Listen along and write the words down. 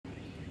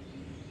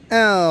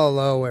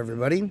Hello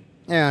everybody,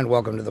 and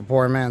welcome to the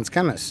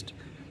PoorMansChemist.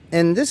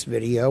 In this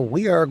video,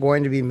 we are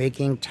going to be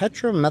making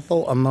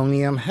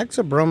tetramethylammonium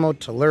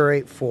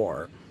hexabromotellurate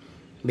 4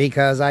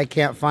 because I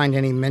can't find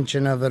any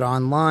mention of it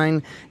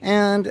online,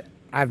 and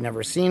I've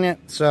never seen it,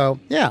 so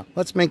yeah,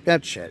 let's make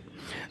that shit.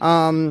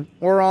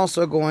 We're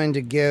also going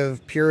to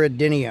give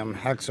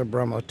pyridine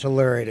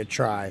hexabromotellurate a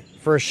try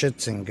for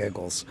shits and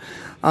giggles.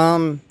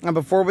 And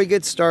before we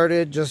get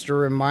started, just a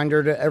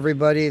reminder to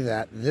everybody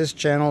that this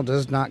channel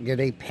does not get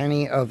a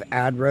penny of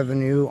ad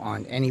revenue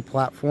on any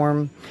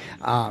platform.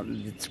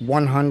 It's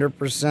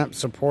 100%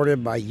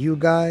 supported by you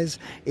guys.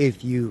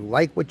 If you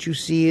like what you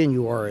see and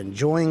you are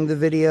enjoying the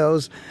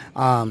videos,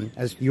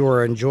 as you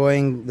are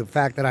enjoying the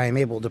fact that I am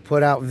able to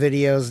put out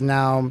videos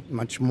now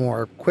much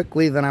more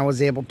quickly than I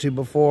was able to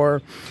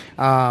before,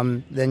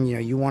 then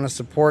you want to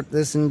support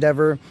this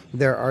endeavor.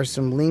 There are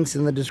some links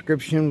in the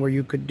description where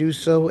you could do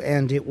so,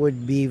 and it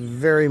would be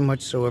very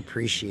much so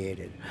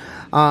appreciated.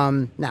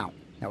 Now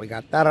we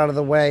got that out of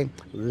the way,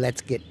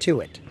 let's get to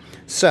it.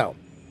 So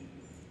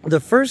the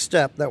first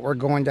step that we're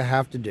going to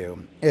have to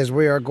do is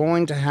we are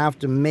going to have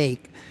to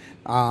make,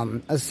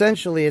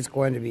 essentially it's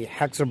going to be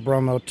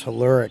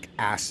hexabromotelluric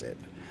acid.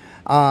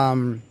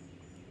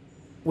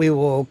 We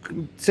will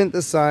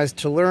synthesize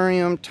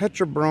tellurium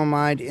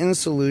tetrabromide in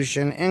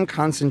solution in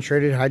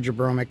concentrated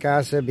hydrobromic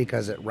acid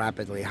because it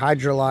rapidly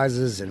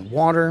hydrolyzes in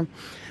water.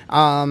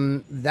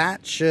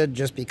 That should,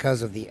 just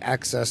because of the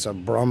excess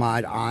of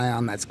bromide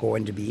ion that's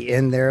going to be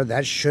in there,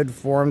 that should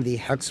form the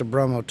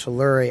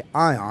hexabromotellurate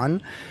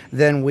ion.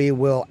 Then we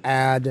will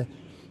add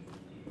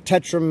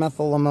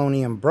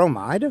tetramethylammonium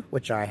bromide,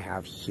 which I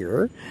have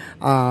here,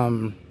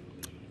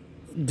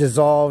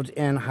 dissolved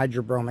in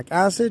hydrobromic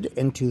acid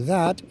into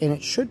that, and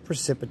it should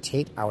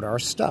precipitate out our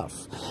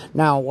stuff.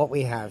 Now what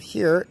we have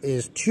here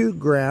is 2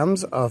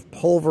 grams of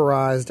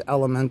pulverized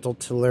elemental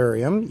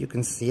tellurium. You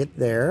can see it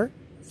there.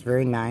 It's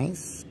very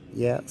nice.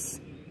 Yes.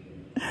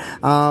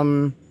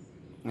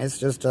 It's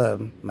just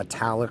a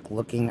metallic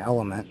looking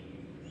element.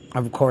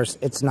 Of course,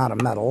 it's not a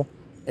metal.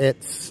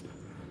 It's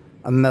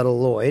a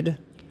metalloid,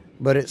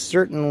 but it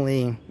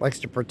certainly likes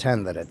to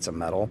pretend that it's a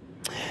metal.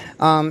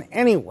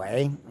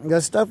 Anyway,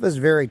 the stuff is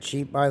very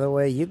cheap, by the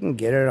way. You can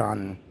get it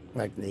on,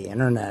 like, the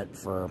internet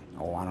for,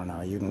 oh, I don't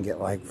know, you can get,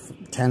 like,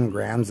 10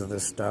 grams of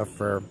this stuff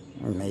for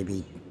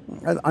maybe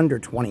under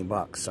 20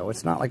 bucks, so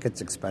it's not like it's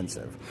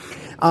expensive.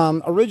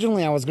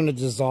 Originally, I was going to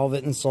dissolve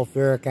it in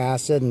sulfuric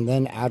acid and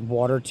then add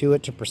water to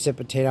it to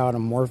precipitate out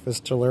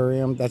amorphous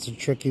tellurium. That's a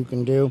trick you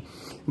can do.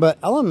 But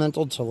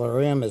elemental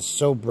tellurium is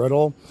so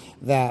brittle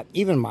that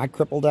even my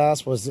crippled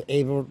ass was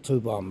able to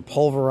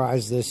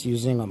pulverize this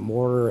using a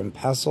mortar and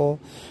pestle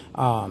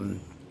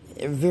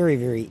very,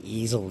 very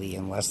easily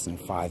in less than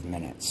 5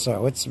 minutes.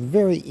 So it's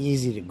very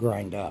easy to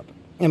grind up.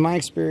 In my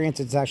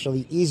experience, it's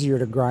actually easier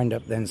to grind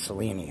up than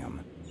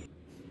selenium.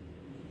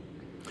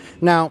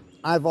 Now,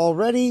 I've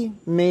already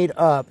made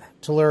up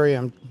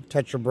tellurium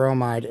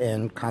tetrabromide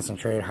in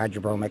concentrated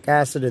hydrobromic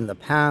acid in the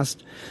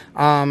past.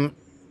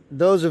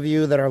 Those of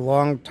you that are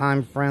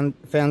longtime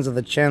fans of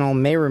the channel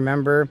may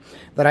remember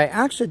that I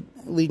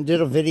actually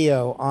did a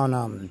video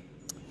on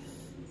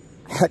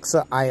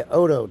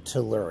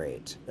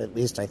hexaiodotellurate. At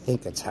least I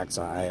think it's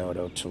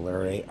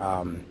hexaiodotellurate.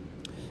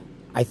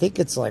 I think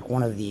it's like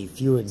one of the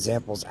few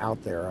examples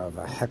out there of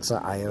a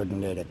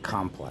hexaiodinated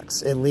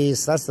complex. At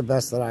least that's the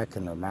best that I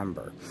can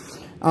remember.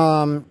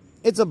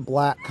 It's a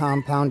black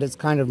compound. It's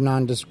kind of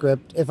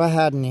nondescript. If I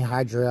had any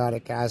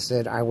hydriodic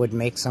acid, I would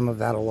make some of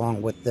that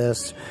along with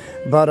this.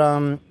 But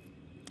in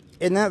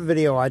that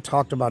video, I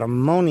talked about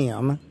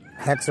ammonium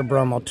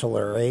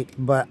hexabromotellurate,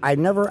 but I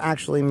never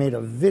actually made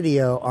a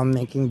video on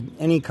making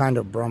any kind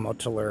of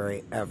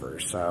bromotellurate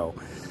ever. So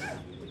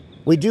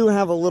we do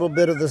have a little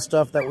bit of the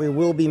stuff that we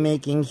will be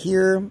making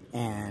here,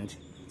 and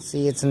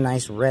see, it's a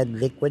nice red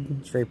liquid.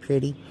 It's very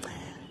pretty.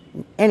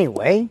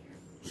 Anyway,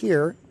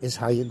 here is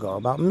how you go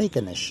about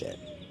making this shit.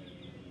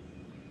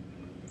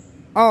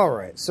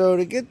 Alright, so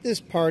to get this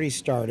party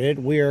started,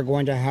 we are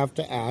going to have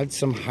to add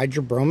some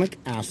hydrobromic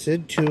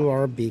acid to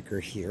our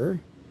beaker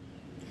here.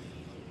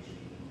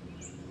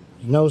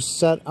 No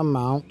set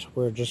amount,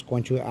 we're just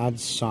going to add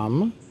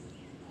some.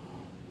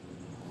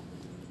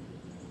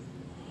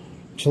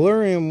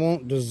 Tellurium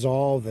won't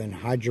dissolve in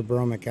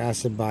hydrobromic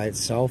acid by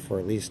itself, or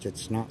at least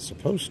it's not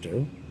supposed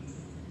to.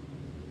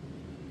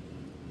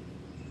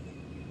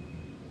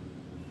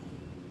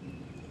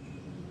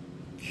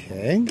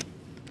 Okay.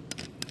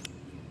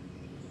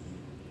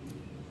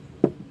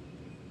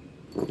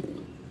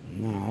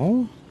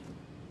 Now,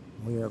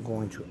 we are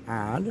going to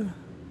add,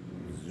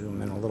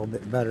 zoom in a little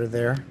bit better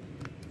there.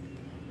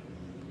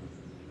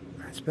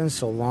 It's been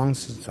so long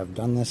since I've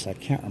done this, I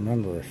can't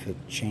remember if it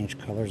changed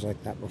colors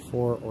like that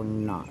before or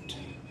not.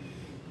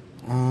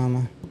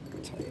 I'll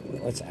tell you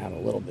what, let's add a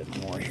little bit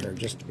more here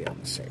just to be on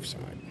the safe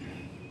side.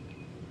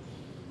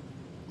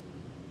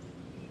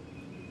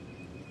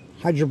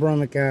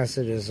 Hydrobromic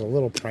acid is a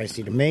little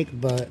pricey to make,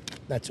 but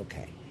that's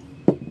okay.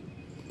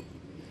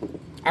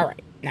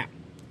 Alright, now,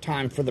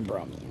 time for the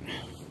bromine.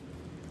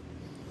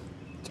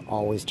 It's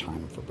always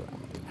time for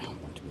bromide. I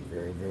want to be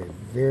very, very,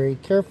 very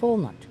careful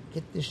not to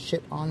get this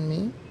shit on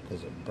me,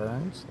 because it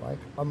burns like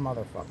a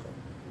motherfucker.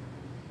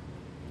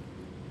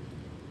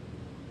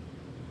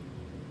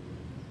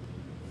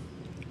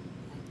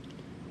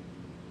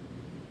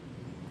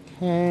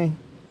 Okay.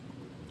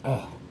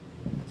 Oh,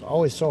 it's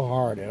always so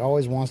hard. It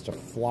always wants to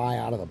fly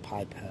out of the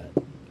pipette.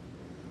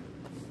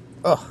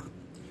 Ugh.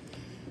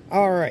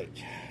 Alright,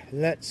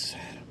 let's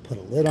put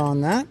a lid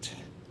on that.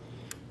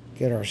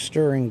 Get our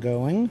stirring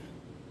going.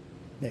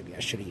 Maybe I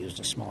should have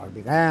used a smaller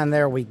beaker. And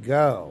there we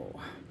go.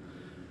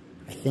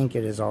 I think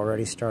it is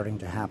already starting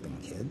to happen,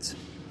 kids.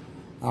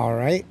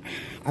 Alright,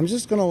 I'm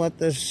just going to let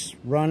this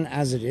run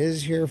as it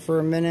is here for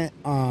a minute.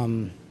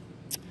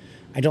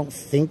 I don't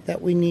think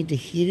that we need to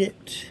heat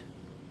it.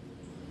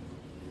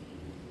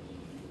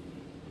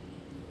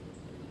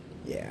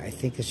 Yeah, I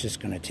think it's just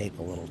going to take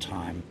a little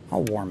time.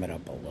 I'll warm it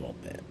up a little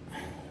bit.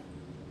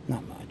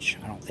 Not much.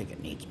 I don't think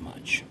it needs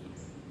much.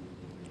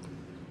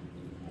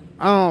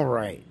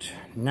 Alright,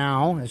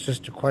 now it's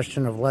just a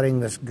question of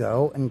letting this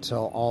go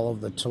until all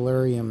of the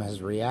tellurium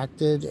has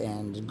reacted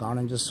and gone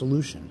into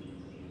solution.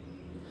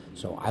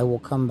 So I will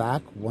come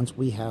back once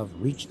we have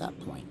reached that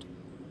point.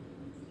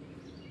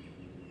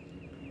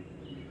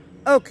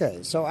 Okay,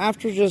 so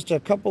after just a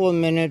couple of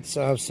minutes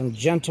of some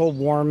gentle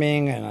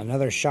warming and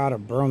another shot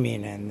of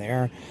bromine in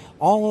there,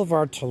 all of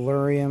our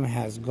tellurium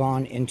has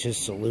gone into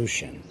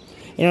solution.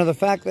 You know, the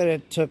fact that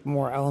it took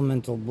more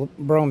elemental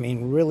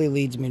bromine really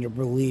leads me to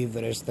believe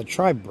that it's the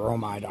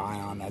tribromide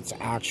ion that's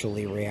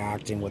actually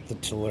reacting with the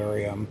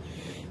tellurium.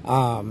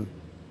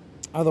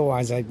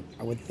 Otherwise, I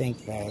would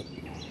think that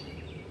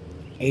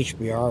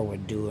HBr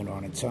would do it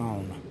on its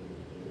own.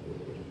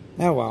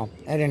 Oh well,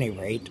 at any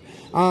rate,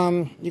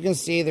 you can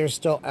see there's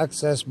still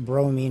excess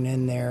bromine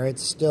in there.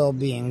 It's still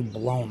being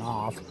blown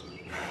off.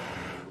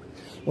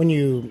 When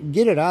you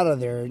get it out of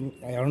there,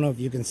 I don't know if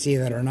you can see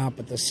that or not,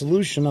 but the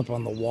solution up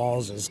on the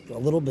walls is a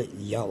little bit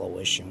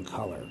yellowish in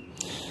color.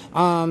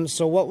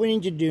 So what we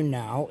need to do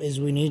now is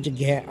we need to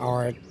get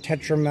our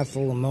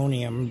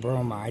tetramethylammonium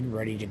bromide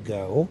ready to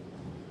go.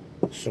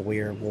 So we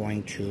are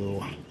going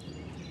to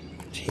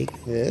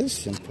take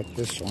this and put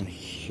this on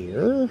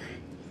here.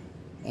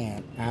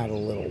 And add a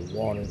little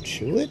water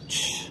to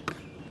it.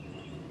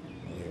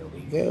 There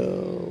we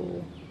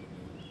go.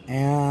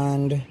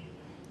 And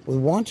we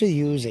want to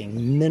use a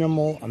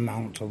minimal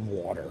amount of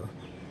water,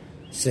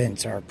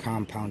 since our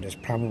compound is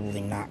probably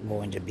not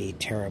going to be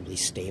terribly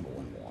stable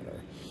in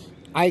water.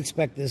 I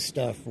expect this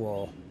stuff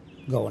will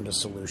go into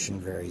solution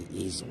very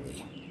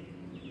easily.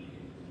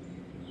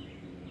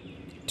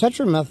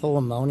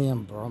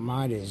 Tetramethylammonium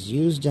bromide is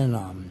used in,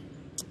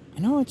 I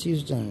know it's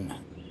used in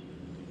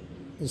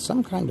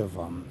some kind of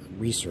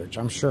research.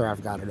 I'm sure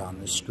I've got it on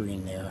the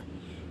screen there.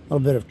 A little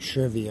bit of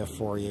trivia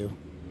for you.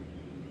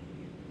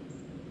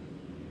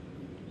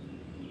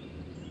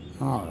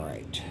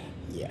 Alright.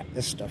 Yeah,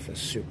 this stuff is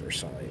super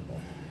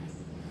soluble.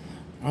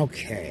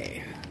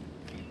 Okay.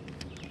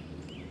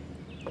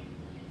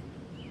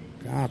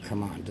 Oh,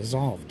 come on.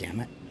 Dissolve,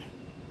 damn it.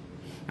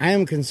 I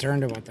am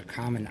concerned about the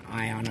common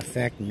ion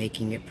effect,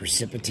 making it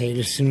precipitate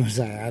as soon as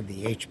I add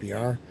the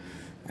HBr.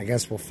 I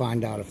guess we'll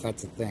find out if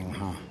that's a thing,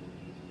 huh?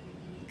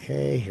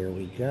 Okay, here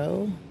we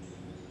go.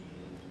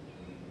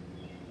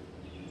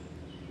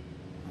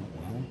 Oh,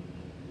 well.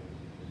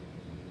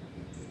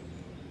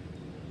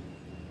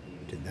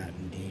 Did that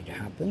indeed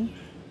happen?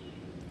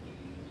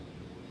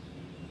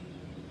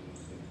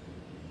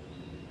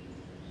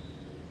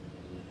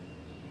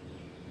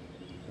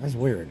 That's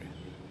weird.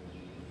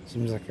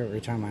 Seems like every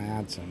time I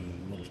add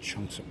some little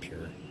chunks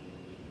appear.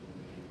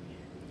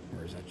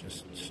 Or is that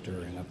just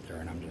stirring up there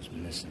and I'm just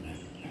missing it?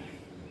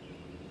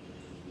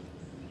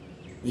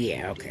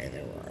 Yeah, okay,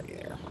 they were already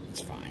there.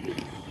 It's fine.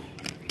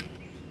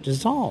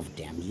 Dissolve,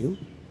 damn you.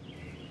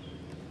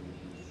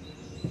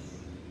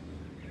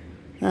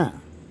 Huh.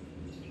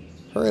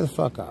 Hurry the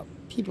fuck up.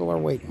 People are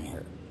waiting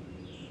here.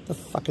 What the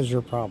fuck is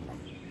your problem?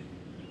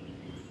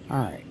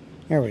 Alright,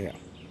 here we go.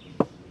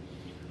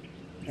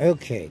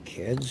 Okay,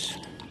 kids.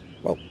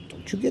 Whoa,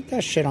 don't you get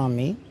that shit on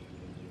me.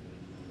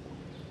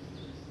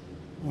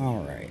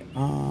 Alright,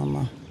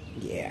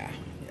 yeah,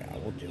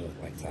 we'll do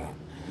it like that.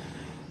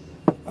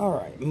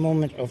 Alright,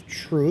 moment of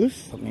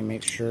truth. Let me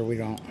make sure we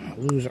don't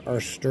lose our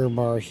stir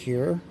bar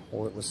here.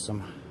 Hold it with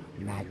some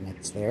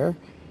magnets there.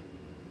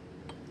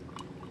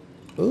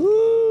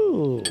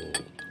 Ooh!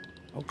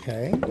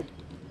 Okay.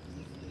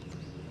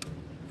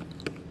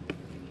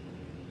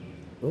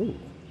 Ooh.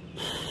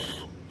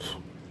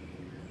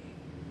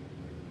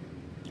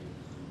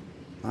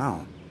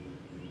 Wow.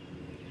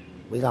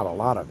 We got a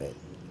lot of it.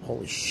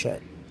 Holy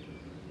shit.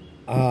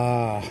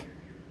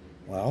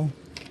 Well,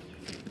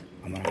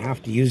 I'm gonna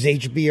have to use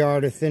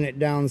HBr to thin it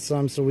down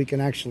some so we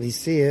can actually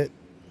see it.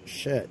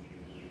 Shit.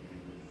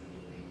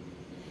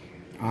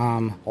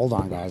 Hold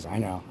on, guys. I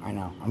know.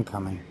 I'm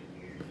coming.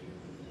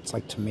 It's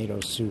like tomato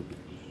soup.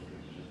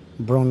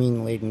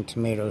 Bromine-laden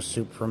tomato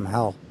soup from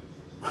hell.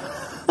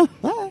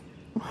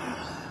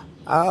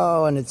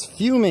 Oh, and it's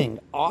fuming.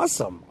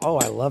 Awesome. Oh,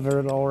 I love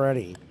it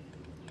already.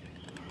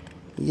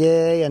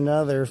 Yay,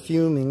 another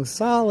fuming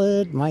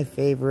solid. My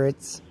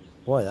favorites.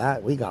 Boy,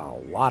 we got a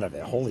lot of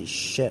it. Holy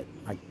shit.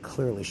 I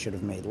clearly should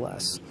have made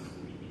less.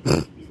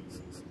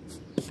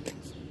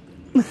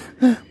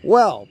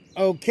 Well,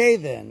 okay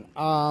then.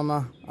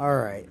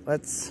 Alright,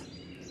 let's...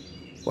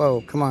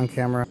 Whoa, come on,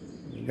 camera.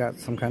 You got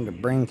some kind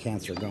of brain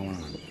cancer going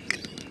on.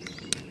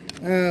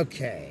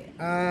 Okay,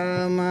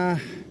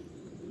 alright.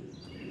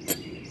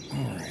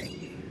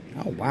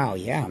 Oh, wow,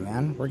 yeah,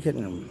 man. We're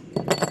getting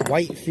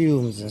white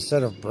fumes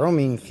instead of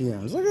bromine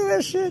fumes. Look at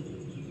that shit.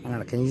 I don't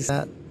know, can you see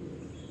that?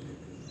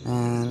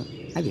 And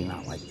I do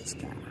not like this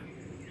camera.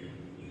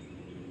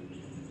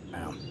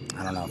 Well,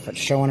 I don't know if it's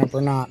showing up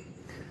or not.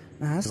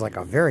 This is like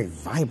a very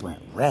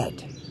vibrant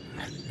red.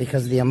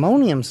 Because the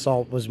ammonium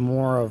salt was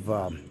more of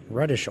a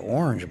reddish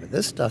orange, but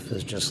this stuff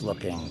is just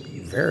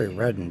looking very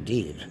red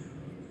indeed.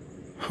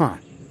 Huh.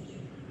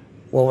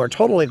 Well, we're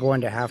totally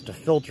going to have to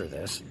filter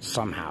this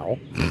somehow.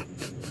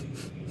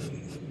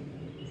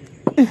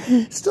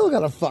 Still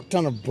got a fuck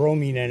ton of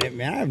bromine in it,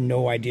 man. I have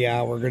no idea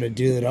how we're going to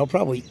do that. I'll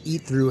probably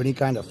eat through any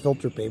kind of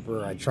filter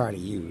paper I try to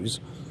use.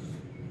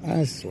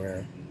 I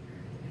swear.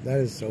 That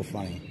is so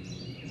funny.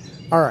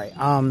 Alright,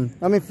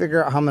 let me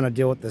figure out how I'm going to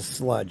deal with this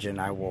sludge, and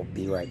I will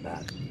be right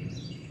back.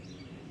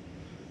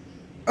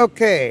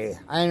 Okay,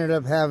 I ended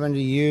up having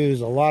to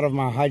use a lot of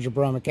my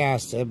hydrobromic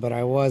acid, but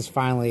I was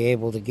finally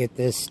able to get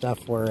this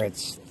stuff where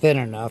it's thin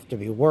enough to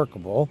be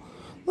workable.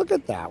 Look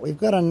at that. We've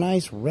got a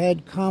nice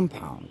red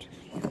compound.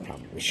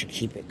 Probably should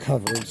keep it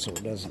covered so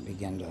it doesn't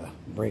begin to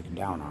break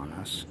down on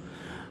us.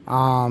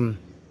 I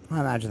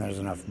imagine there's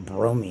enough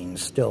bromine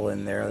still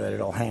in there that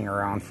it'll hang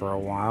around for a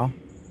while.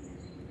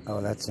 Oh,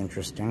 that's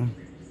interesting.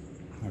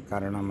 I've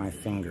got it on my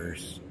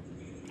fingers.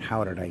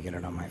 How did I get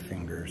it on my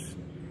fingers?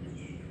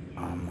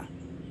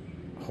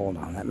 Hold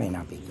on, that may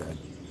not be good.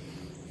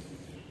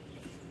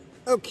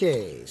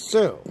 Okay,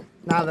 so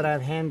now that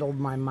I've handled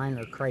my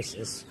minor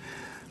crisis,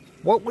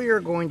 what we are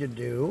going to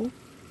do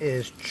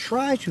is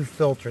try to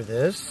filter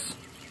this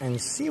and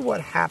see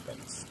what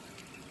happens.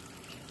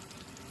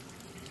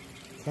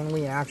 Can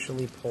we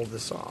actually pull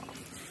this off?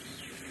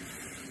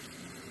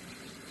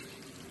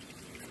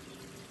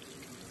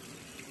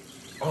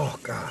 Oh,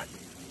 God.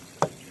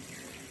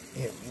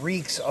 It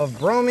reeks of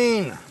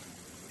bromine.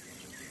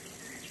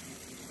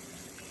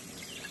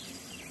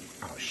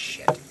 Oh,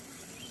 shit.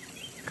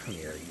 Come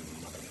here, you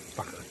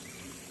motherfucker.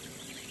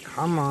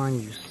 Come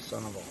on, you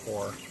son of a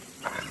whore.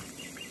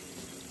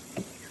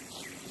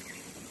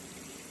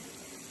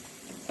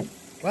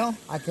 Well,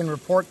 I can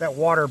report that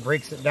water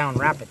breaks it down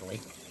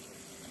rapidly.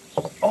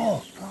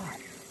 Oh, God.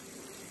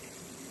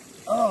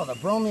 Oh, the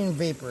bromine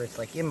vapor. It's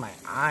like in my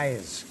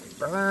eyes. It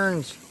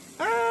burns.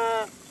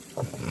 Ah.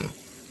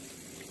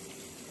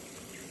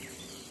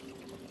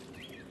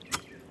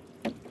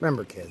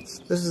 Remember, kids,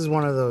 this is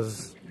one of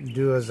those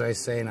do as I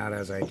say, not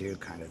as I do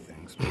kind of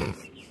things.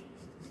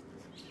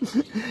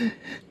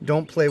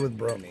 Don't play with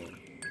bromine.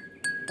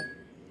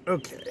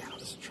 Okay,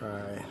 let's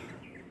try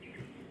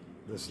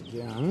this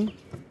again.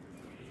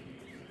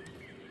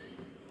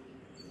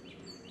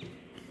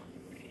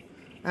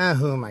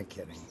 Who am I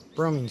kidding?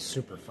 Bromine's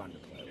super fun to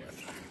play with.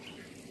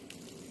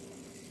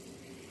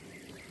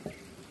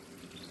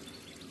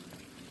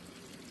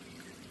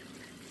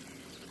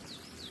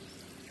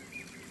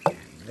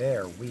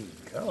 There we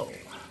go.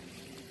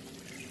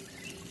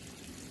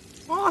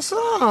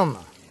 Awesome!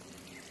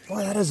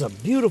 Boy, that is a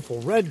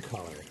beautiful red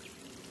color.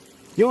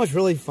 You know what's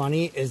really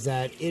funny is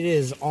that it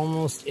is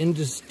almost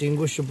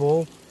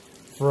indistinguishable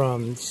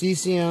from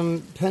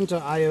cesium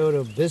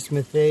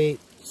pentaiodo-bismuthate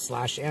 /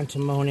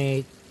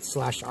 antimonate /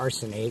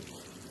 arsenate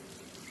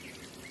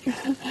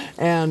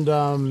and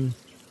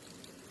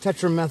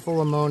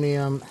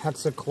tetramethylammonium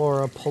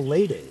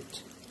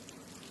hexachloropalladate.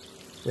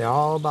 They're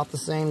all about the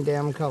same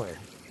damn color.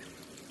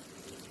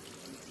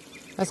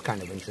 That's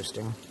kind of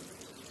interesting.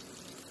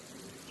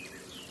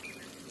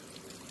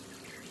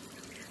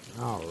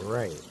 All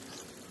right.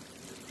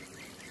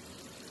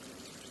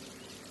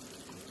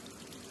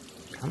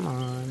 Come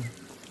on.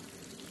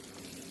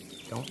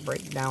 Don't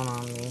break down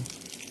on me.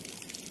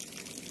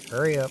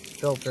 Hurry up,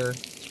 filter.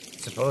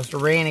 It's supposed to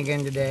rain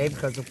again today,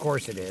 because of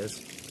course it is.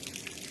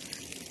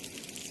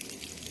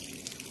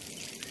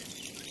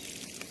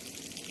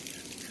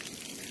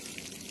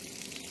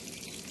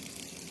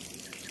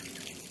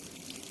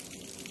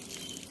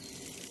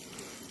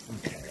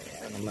 Okay,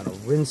 and I'm going to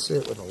rinse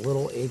it with a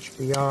little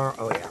HBR.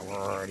 Oh yeah, we're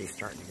already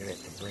starting to get it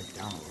to break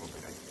down a little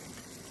bit, I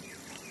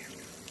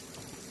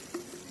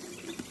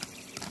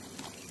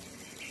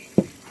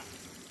think.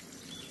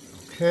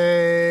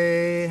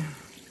 Okay.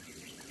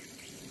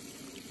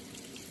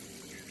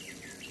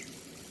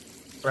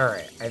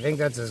 Alright, I think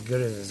that's as good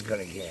as it's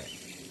gonna get.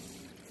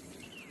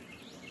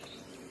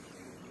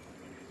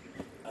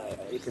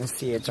 You can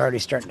see it's already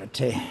starting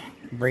to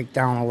break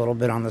down a little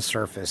bit on the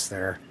surface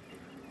there.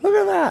 Look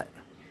at that!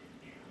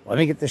 Let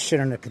me get this shit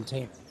in a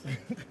container.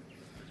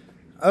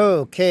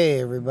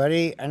 Okay,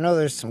 everybody. I know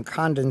there's some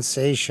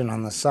condensation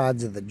on the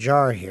sides of the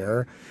jar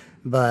here,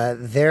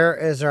 but there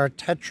is our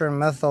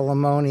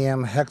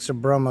tetramethylammonium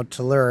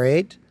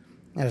hexabromotellurate.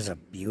 That is a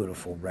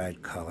beautiful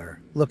red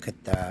color. Look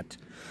at that.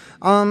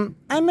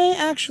 I may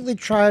actually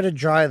try to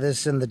dry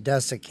this in the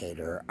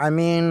desiccator. I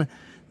mean,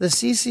 the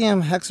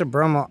CCM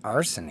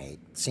hexabromoarsenate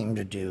seemed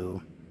to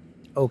do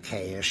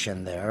okay-ish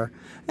in there.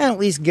 And at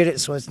least get it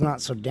so it's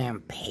not so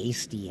damn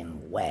pasty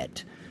and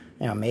wet.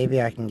 You know,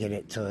 maybe I can get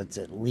it till it's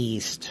at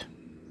least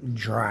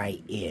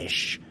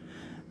dry-ish.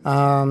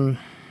 Because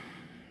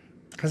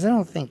I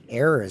don't think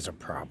air is a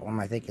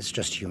problem. I think it's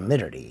just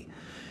humidity.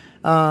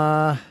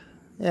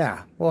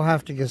 Yeah, we'll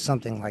have to give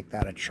something like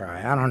that a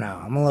try. I don't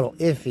know. I'm a little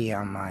iffy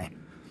on my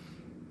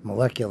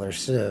molecular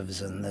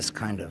sieves and this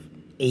kind of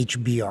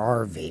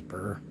HBr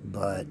vapor,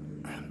 but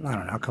I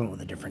don't know. I'll come up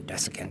with a different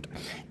desiccant.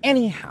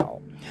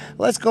 Anyhow,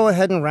 let's go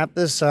ahead and wrap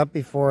this up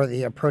before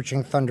the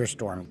approaching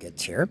thunderstorm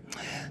gets here.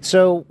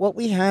 So what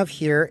we have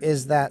here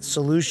is that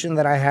solution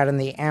that I had in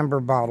the amber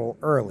bottle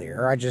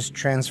earlier. I just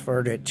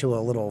transferred it to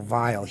a little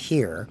vial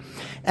here.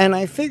 And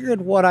I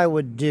figured what I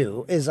would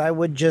do is I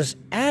would just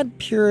add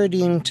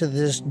pyridine to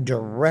this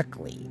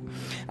directly.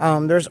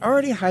 There's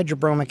already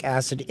hydrobromic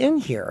acid in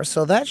here,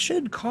 so that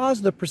should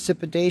cause the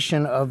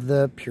precipitation of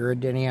the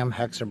pyridinium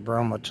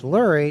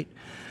hexabromotellurate.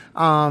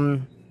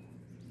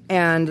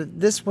 And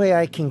this way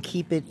I can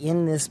keep it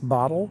in this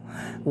bottle,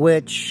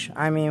 which,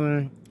 I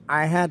mean,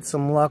 I had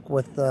some luck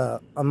with the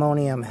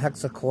ammonium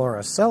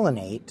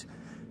hexachloroselenate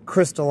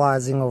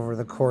crystallizing over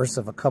the course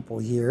of a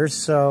couple years,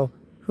 so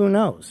who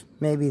knows?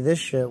 Maybe this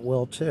shit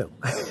will too.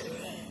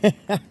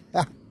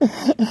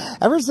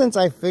 Ever since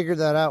I figured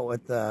that out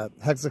with the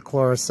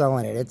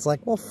hexachloroselenate, it's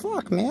like, well,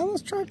 fuck, man,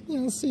 let's try,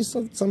 see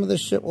if some of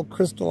this shit will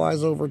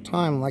crystallize over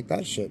time like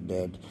that shit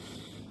did.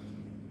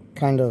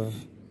 Kind of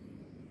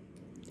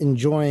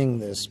enjoying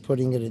this,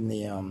 putting it in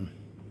the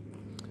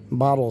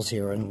bottles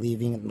here and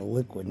leaving it in the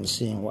liquid and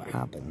seeing what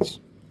happens.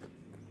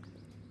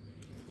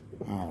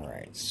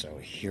 Alright, so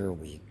here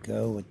we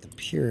go with the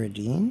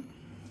pyridine.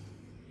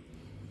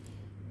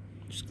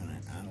 Just going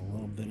to add a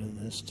little bit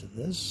of this to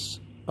this.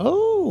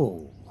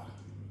 Oh!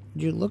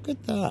 Would you look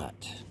at that?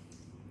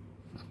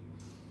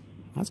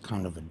 That's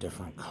kind of a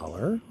different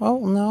color.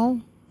 Oh,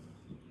 no.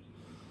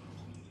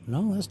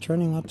 No, that's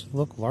turning out to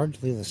look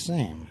largely the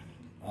same.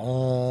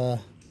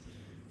 Well,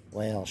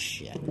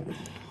 shit.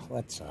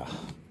 Let's,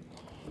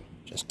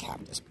 just cap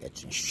this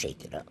bitch and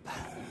shake it up.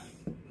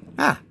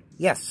 Ah,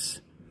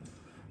 yes.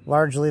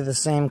 Largely the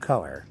same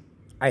color.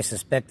 I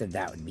suspected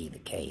that would be the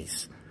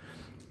case.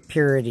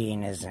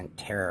 Pyridine isn't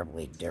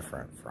terribly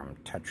different from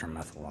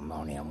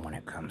tetramethylammonium when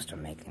it comes to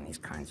making these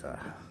kinds of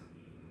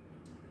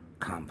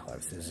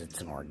complexes. It's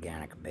an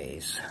organic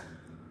base.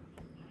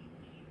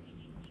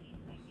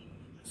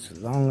 So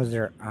long as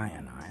they're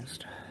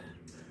ionized.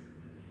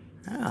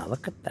 Ah,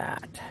 look at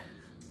that.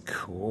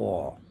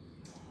 Cool.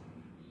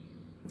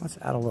 Let's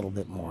add a little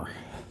bit more.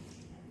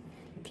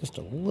 Just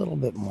a little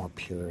bit more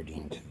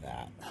pyridine to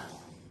that.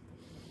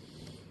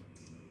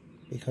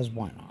 Because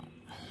why not?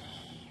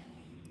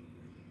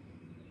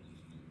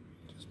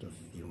 Just a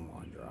few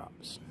more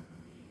drops.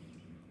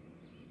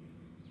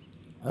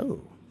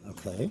 Oh,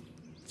 okay.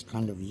 It's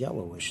kind of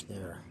yellowish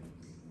there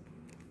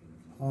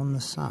on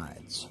the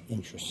sides.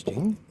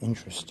 Interesting,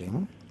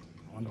 interesting.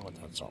 I wonder what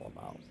that's all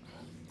about.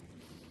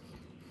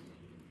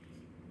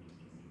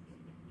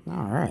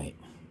 Alright.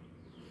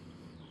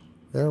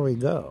 There we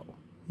go.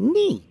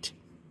 Neat!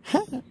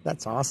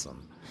 That's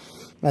awesome.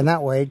 And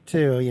that way,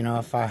 too, you know,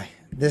 if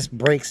this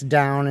breaks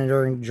down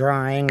during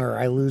drying or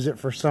I lose it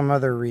for some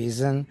other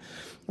reason,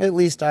 at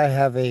least I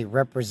have a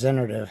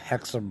representative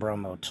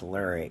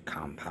hexabromotellurate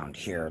compound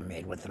here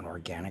made with an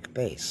organic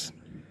base.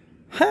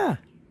 Huh!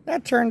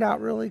 That turned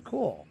out really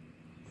cool.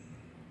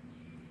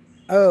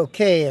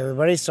 Okay,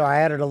 everybody, so I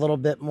added a little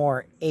bit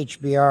more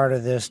HBr to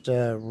this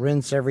to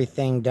rinse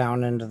everything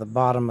down into the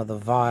bottom of the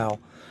vial.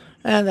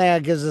 And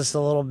that gives us a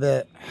little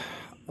bit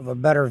of a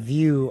better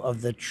view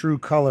of the true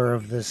color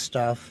of this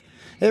stuff.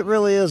 It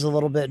really is a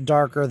little bit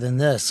darker than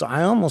this, so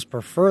I almost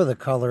prefer the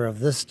color of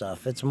this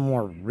stuff. It's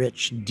more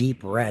rich, deep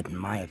red, in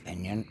my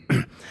opinion.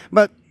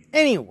 But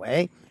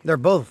anyway, they're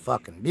both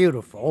fucking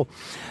beautiful.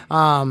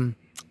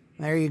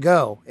 There you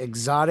go.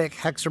 Exotic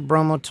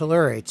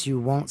hexabromotellurates you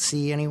won't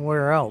see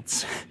anywhere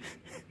else.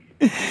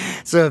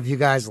 So if you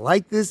guys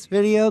like this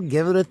video,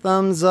 give it a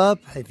thumbs up.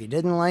 If you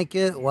didn't like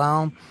it,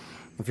 well,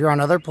 if you're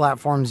on other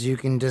platforms, you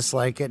can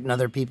dislike it and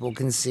other people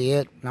can see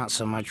it. Not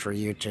so much for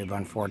YouTube,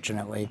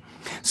 unfortunately.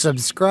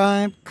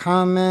 Subscribe,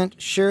 comment,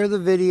 share the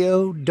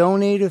video,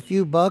 donate a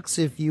few bucks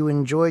if you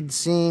enjoyed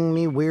seeing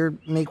me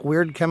make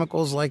weird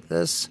chemicals like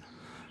this.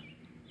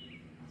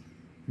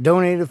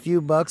 Donate a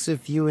few bucks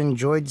if you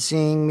enjoyed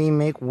seeing me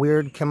make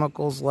weird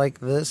chemicals like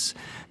this.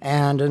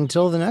 And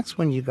until the next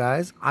one, you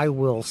guys, I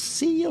will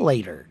see you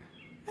later.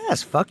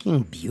 That's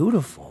fucking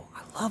beautiful.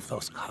 I love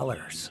those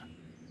colors.